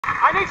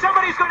I need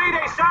somebody who's going to eat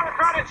a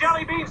sauerkraut and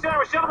jelly bean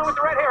sandwich. Gentleman with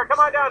the red hair, come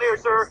on down here,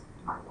 sir.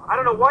 I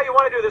don't know why you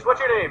want to do this. What's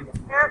your name?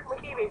 Eric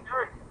McKeevy.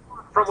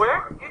 From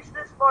where?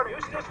 Houston, Florida.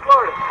 Houston,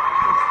 Florida.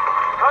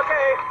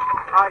 Okay,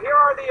 here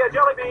are the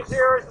jelly beans.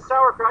 Here is the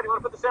sauerkraut. You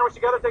want to put the sandwich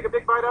together? Take a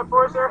big bite up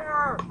for us, sir?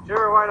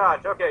 Sure, why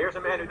not? Okay, here's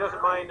a man who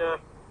doesn't mind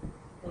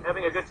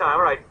having a good time.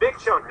 All right, big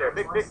chunk there.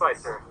 Big bite,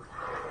 sir.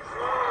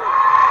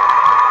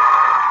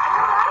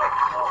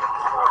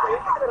 Okay,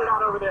 put it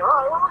out over there. All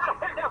right, well, we're going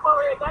to pick that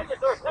over here. Thank you,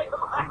 sir.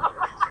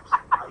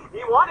 He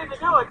wanted to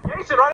do it. Jason, right?